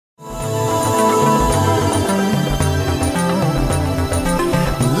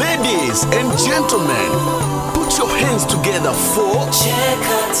Ladies and gentlemen, put your hands together for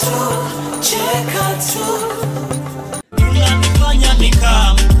CHEKA TU, CHEKA TU. Unanifanya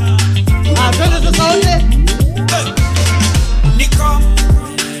nikam. Twende sasa wote. Nikam.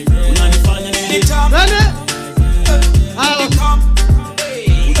 Unanifanya nitam. Twende. Nikam.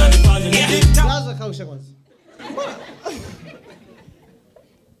 Unanifanya nitam. Laza kausha kwanza.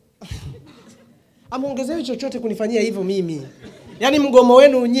 Amuongezewe chochote kunifanyia hivyo mimi. Yaani mgomo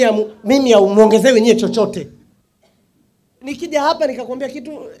wenu nyie mimi au muongezewe nyie chochote. Nikija hapa nikakwambia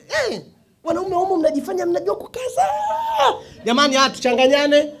kitu, wanaume humo mnajifanya mnajua kukaza. Jamani,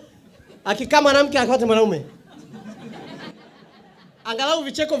 tuchanganyane. Akikaa mwanamke akapate mwanaume. Angalau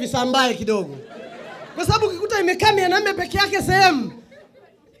vicheko visambae kidogo. Kwa sababu ukikuta imekaa mwanaume peke yake sehemu.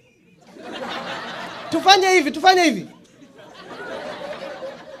 Tufanye hivi.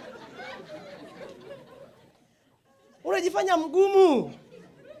 Unajifanya mgumu.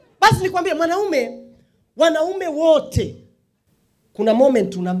 Basi nikwambie wanaume wote kuna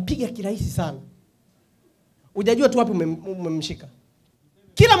moment unampiga kirahisi sana. Hujajua tu wapi umemshika.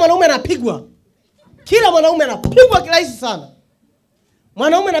 Kila mwanaume anapigwa. Kirahisi sana.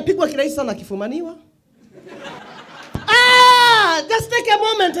 Mwanaume anapigwa kirahisi sana akifumaniwa. Just take a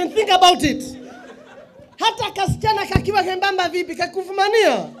moment and think about it. Hata kasichana kakiwa kembamba vipi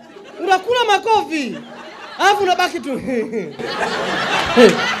kakufumania, unakula makofi. Alafu unabaki tu.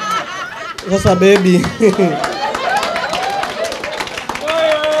 Sasa baby.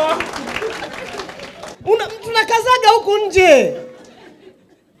 Tunakazaga huku nje.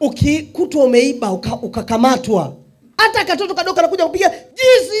 Ukikutwa umeiba ukakamatwa. Hata katoto kadogo anakuja kupiga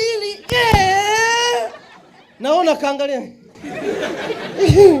jizi hili. Naona kaangalia.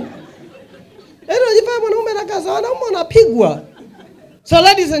 Unajifanya mwanaume anakaza, wanaume wanapigwa. So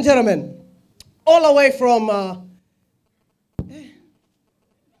ladies and gentlemen, all the way from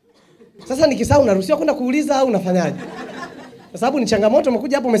sasa nikisahau naruhusiwa kwenda kuuliza au unafanyaje? Kwa sababu ni changamoto,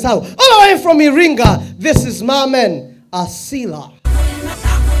 umekuja hapo umesahau. All the way from Iringa, this is my man Asila.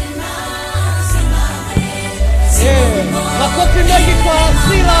 Makofi mengi kwa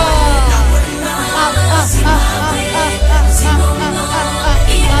Asila.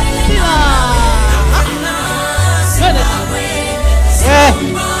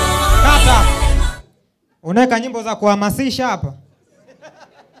 Kata. Unaweka nyimbo za kuhamasisha hapa.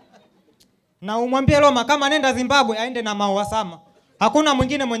 Na umwambie Roma kama nenda Zimbabwe aende na Mawasama. Hakuna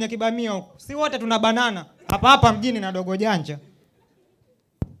mwingine mwenye kibamio huko. Si wote tuna banana hapa mjini na dogo janja.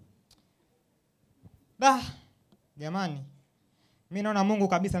 Jamani. Mimi naona Mungu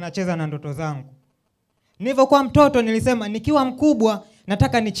kabisa anacheza na ndoto zangu. Nilivyokuwa mtoto nilisema nikiwa mkubwa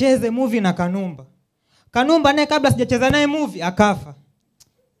nataka nicheze movie na Kanumba. Kanumba naye kabla sijacheza naye movie akafa.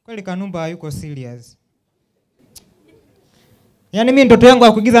 Kweli Kanumba hayuko serious. Yaani mimi ndoto yangu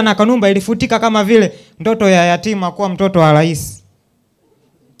ya kuigiza na Kanumba ilifutika kama vile ndoto ya yatima kuwa mtoto wa rais.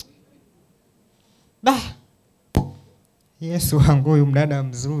 Yesu wangu huyu mdada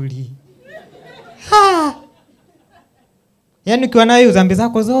mzuri. Yaani ukiwa nayo dhambi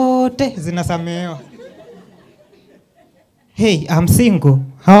zako zote zinasamehewa. Hey, I'm single.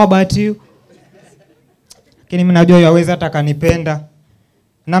 How about you? Lakini mimi najua yaweza hata kanipenda.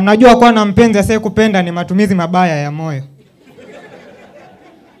 Na mnajua kwa na mpenzi asiyekupenda ni matumizi mabaya ya moyo.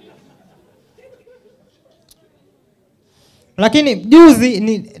 Lakini juzi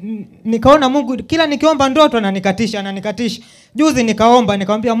nikaona Mungu kila nikiomba ndoto ananikatisha. Juzi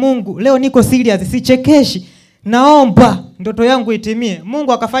nikamwambia Mungu, leo niko serious, sichekeshi. Naomba ndoto yangu itimie.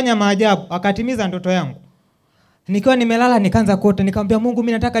 Mungu akafanya maajabu, akatimiza ndoto yangu. Nikiwa nimelala nikaanza kuota, nikamwambia Mungu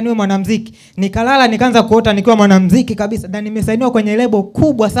mimi nataka niwe mwanamuziki. Nikalala nikaanza kuota nikiwa mwanamuziki kabisa. Na nimesainiwa kwenye lebo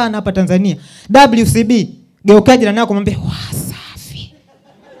kubwa sana hapa Tanzania, WCB. Geukaji na nao kumwambia safi.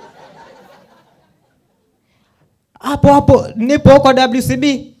 Hapo nipo huko WCB.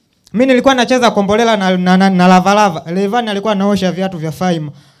 Mimi nilikuwa nacheza kombolela na Lava. Levani alikuwa anaosha viatu vya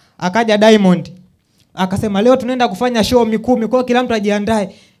Faima. Akaja Diamond. Akasema leo tunaenda kufanya show Mikumi, kwa kila mtu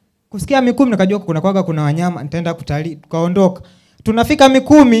ajiandae. Kusikia Mikumi nikajua kuna wanyama, nitaenda kutalii. Tukaondoka. Tunafika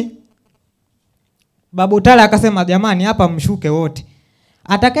Mikumi. Babu Tala akasema jamani hapa mshuke wote.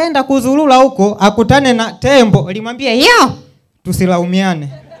 Atakaenda kuzulula huko akutane na tembo, limwambia tusilaumiane.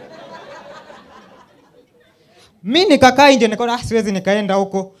 Mimi nikakaa nje nikaona siwezi nikaenda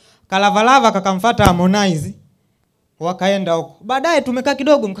huko. Kalavalava kakamfuata Harmonize. Wakaenda huko. Baadaye tumekaa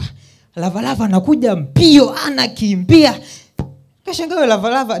kidogo Lava anakuja mbio anakimbia. Kashangaa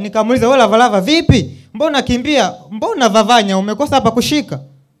Lava nikamuuliza wewe Lava vipi? Mbona kimbia? Mbona vavanya umekosa hapa kushika?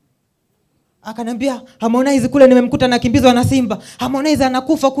 Akaniambia Harmonize kule nimemkuta anakimbizwa na simba. Harmonize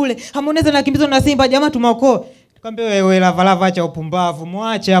anakufa kule. Harmonize anakimbizwa na simba, jamaa tumeokoa. Nikamwambia wewe lava acha upumbavu,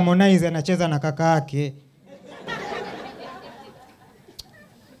 muache Harmonize anacheza na kaka yake.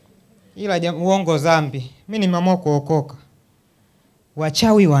 Ila uongo zambi. Mimi nimeamua kuokoka.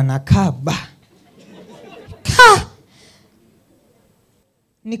 Wachawi wanakaba.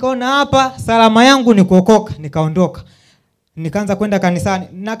 Nikaona hapa salama yangu ni kuokoka, nikaondoka. Nikaanza kwenda kanisani.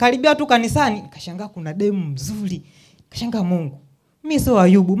 Nakaribia tu kanisani, nikashangaa kuna demu mzuri. Nikashangaa Mungu. Mimi sio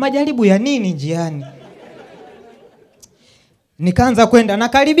Ayubu, majaribu ya nini njiani? Nikaanza kwenda,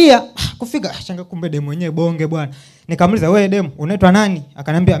 nakaribia kufika, shangaa kumbe demu mwenyewe bonge bwana. Nikamuuliza wewe demu, unaitwa nani?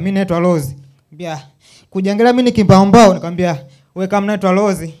 Akaniambia mimi naitwa Rose. Nikamwambia kujangalia mimi ni kimbao. Nikamwambia wewe kama unaitwa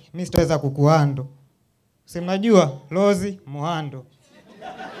Rose, mimi sitaweza kukuando. Si mnajua Rose Muhando.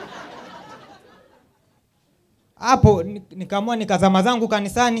 Hapo nikaamua nikazama zangu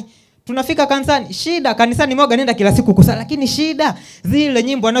kanisani. Tunafika kanisani, shida kanisani mmoja nenda kila siku kusali, lakini shida zile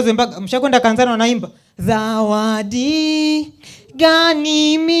nyimbo anazoimba, mshakwenda kanisani wanaimba zawadi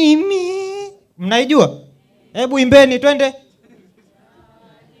gani mimi. Mnaijua? Hebu imbeni twende.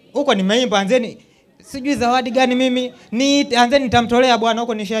 Huko nimeimba, anzeni sijui zawadi gani mimi. Anzeni nitamtolea Bwana,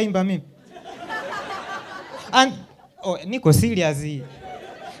 huko nishaimba mimi. Niko serious hii.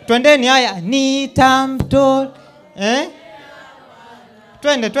 Twendeni haya nitamtolea.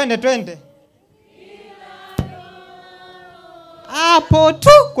 Twende. Hapo tu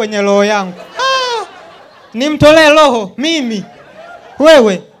kwenye roho yangu. Nimtolee roho mimi.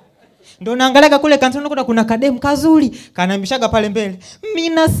 Wewe. Ndio naangalia kule kanisani kuna kademu kazuri. Kanaambishaga pale mbele. Mimi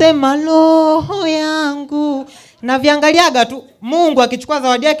nasema roho yangu. Na viangaliaga tu Mungu akichukua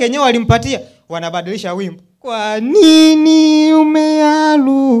zawadi yake yenyewe alimpatia, wanabadilisha wimbo. Kwa nini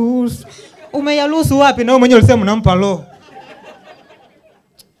umeyaruhusu? Umeyaruhusu wapi na wewe mwenyewe ulisema unampa roho?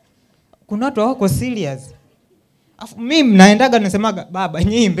 Kuna watu wako serious. Afu mimi naendaga nasemaga baba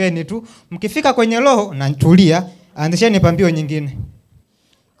nyiimbeni tu. Mkifika kwenye roho natulia, anzisheni pambio nyingine.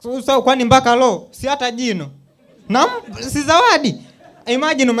 So kwani mpaka roho si hata jino. Na si zawadi.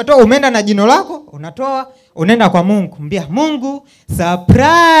 Imagine umeenda na jino lako, unatoa, unaenda kwa Mungu. Mbia Mungu,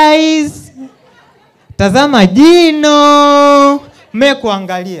 surprise. Tazama jino.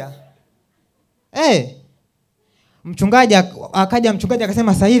 Mekuangalia. Mchungaji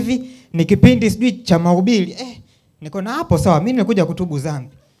akasema sasa hivi ni kipindi sijui cha mahubiri. Niko na hapo sawa, mimi nimekuja kutubu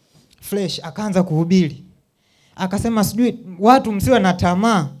dhambi. Fresh akaanza kuhubiri. Akasema sijui watu msiwe na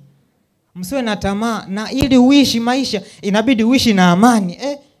tamaa. Msiwe na tamaa, na ili uishi maisha inabidi uishi na amani.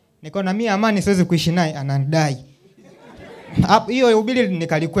 Niko na mimi amani siwezi kuishi naye, ananidai. Hapo hiyo hubiri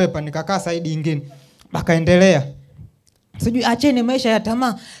nikalikwepa, nikakaa side nyingine. Akaendelea. Sijui acheni maisha ya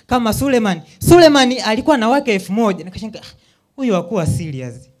tamaa kama Suleiman alikuwa na wake 1000. Nikashangaa huyu hakuwa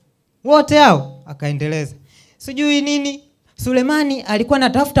serious. Wote hao akaendeleza. Sijui nini Suleimani alikuwa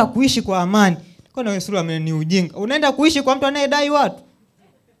anatafuta kuishi kwa amani. Kwa nini Suleiman ni ujinga? Unaenda kuishi kwa mtu anayedai watu?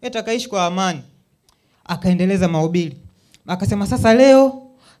 Kaishi kwa amani. Akaendeleza mahubiri. Akasema sasa leo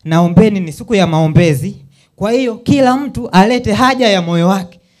naombeni ni siku ya maombezi. Kwa hiyo kila mtu alete haja ya moyo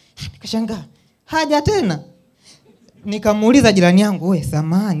wake. Nikashangaa. Haja tena? Nikamuuliza jirani yangu, wewe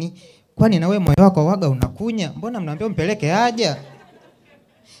samani, kwani na wewe moyo wako waga unakunya? Mbona mnaambia mpeleke haja?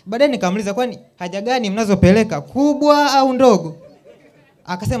 Baadaye nikamuuliza kwani haja gani mnazopeleka, kubwa au ndogo?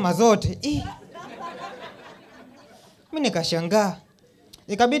 Akasema zote. Mimi nikashangaa.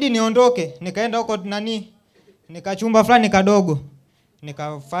 Ikabidi niondoke, nikaenda huko nikachumba fulani kadogo.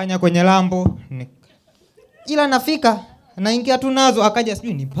 Nikafanya kwenye lambo, ila nafika naingia tu nazo, akaja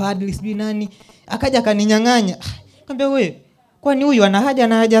sijui ni padri sijui nani, akaja akaninyang'anya. Nikamwambia wewe, kwani huyu ana haja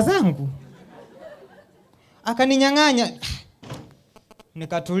na haja zangu? Akaninyang'anya.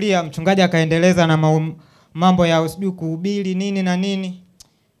 Nikatulia, mchungaji akaendeleza na mambo ya sijui kuhubiri nini na nini.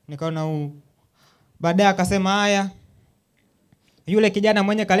 Nikaona baadaye akasema haya, yule kijana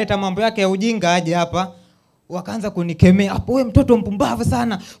mwenye kaleta mambo yake ya ujinga aje hapa. Wakaanza kunikemea. Hapo wewe mtoto mpumbavu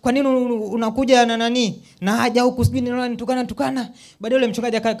sana. Kwa nini unakuja na nani? Na haja huku sijui nitukana. Baadaye yule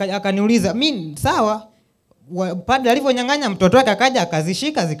mchungaji akaniuliza, mimi sawa. Padri alivyonyang'anya mtoto wake akaja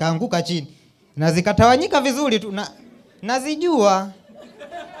akazishika zikaanguka chini. Na zikatawanyika vizuri tu nazijua.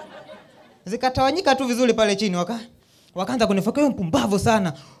 Zikatawanyika tu vizuri pale chini. Wakaanza kunifoka, wewe mpumbavu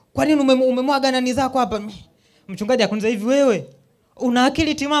sana. Kwa nini umemwaga nani zako hapa? Mchungaji akaniuliza, hivi wewe una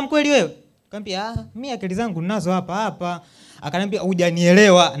akili timamu kweli wewe? Nikamwambia mimi akili zangu ninazo hapa. Akaniambia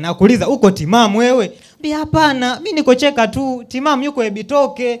hujanielewa, nakuuliza uko timamu wewe? Nikamwambia hapana, mimi niko cheka tu, timamu yuko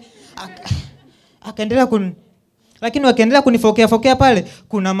Ebitoke. Akaendelea lakini wakaendelea kunifokea pale.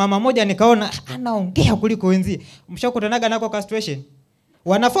 Kuna mama moja nikaona anaongea kuliko wenzie. Mshakutanaga nako ka situation.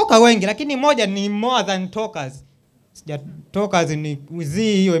 Wanafoka wengi lakini moja ni more than talkers. Sija talkers ni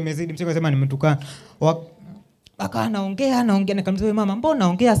uzii hiyo imezidi, msiko sema nimetukana. Akawa anaongea, nikamwambia mama, mbona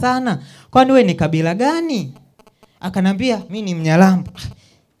unaongea sana? Kwani wewe ni kabila gani? Akanambia mimi ni Mnyalambo.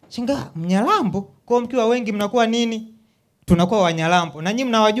 Shinga, Mnyalambo? Kwa mkiwa wengi mnakuwa nini? Tunakuwa Wanyalambo. Na nyinyi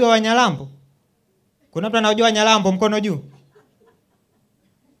mnawajua Wanyalambo? Kuna mtu anajua Wanyalambo mkono juu?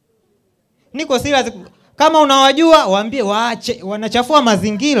 Niko serious. Kama unawajua waambie waache, wanachafua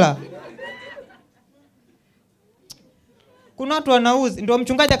mazingira. Kuna watu wanauzi, ndio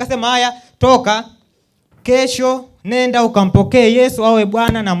mchungaji akasema haya, toka kesho nenda ukampokee Yesu awe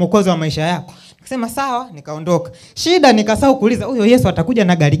Bwana na Mwokozi wa maisha yako. Nikasema sawa, nikaondoka. Shida nikasahau kuuliza huyo Yesu atakuja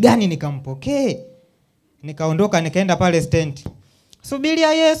na gari gani nikampokee. Nikaondoka nikaenda pale stand.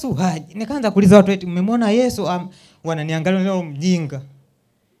 Subiria Yesu haji. Nikaanza kuuliza watu eti mmemwona Yesu? Wananiangalia leo mjinga.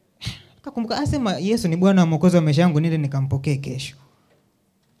 Nikakumbuka asema Yesu ni Bwana na Mwokozi wa maisha yangu, nende nikampokee kesho.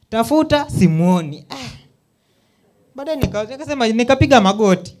 Tafuta simuoni. Baadaye nikasema nikapiga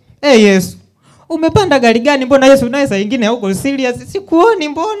magoti. Yesu, umepanda gari gani? Mbona Yesu naye saa nyingine huko serious? Sikuoni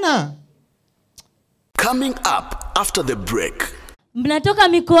mbona? Coming up after the break. Mnatoka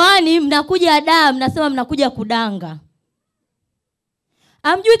mikoani, mnakuja Dar, mnasema mnakuja kudanga.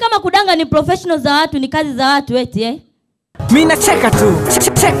 Amjui kama kudanga ni professional za watu, ni kazi za watu eti Mimi nacheka tu.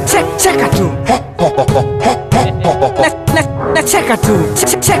 Cheka tu. Nacheka tu.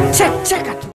 Cheka tu.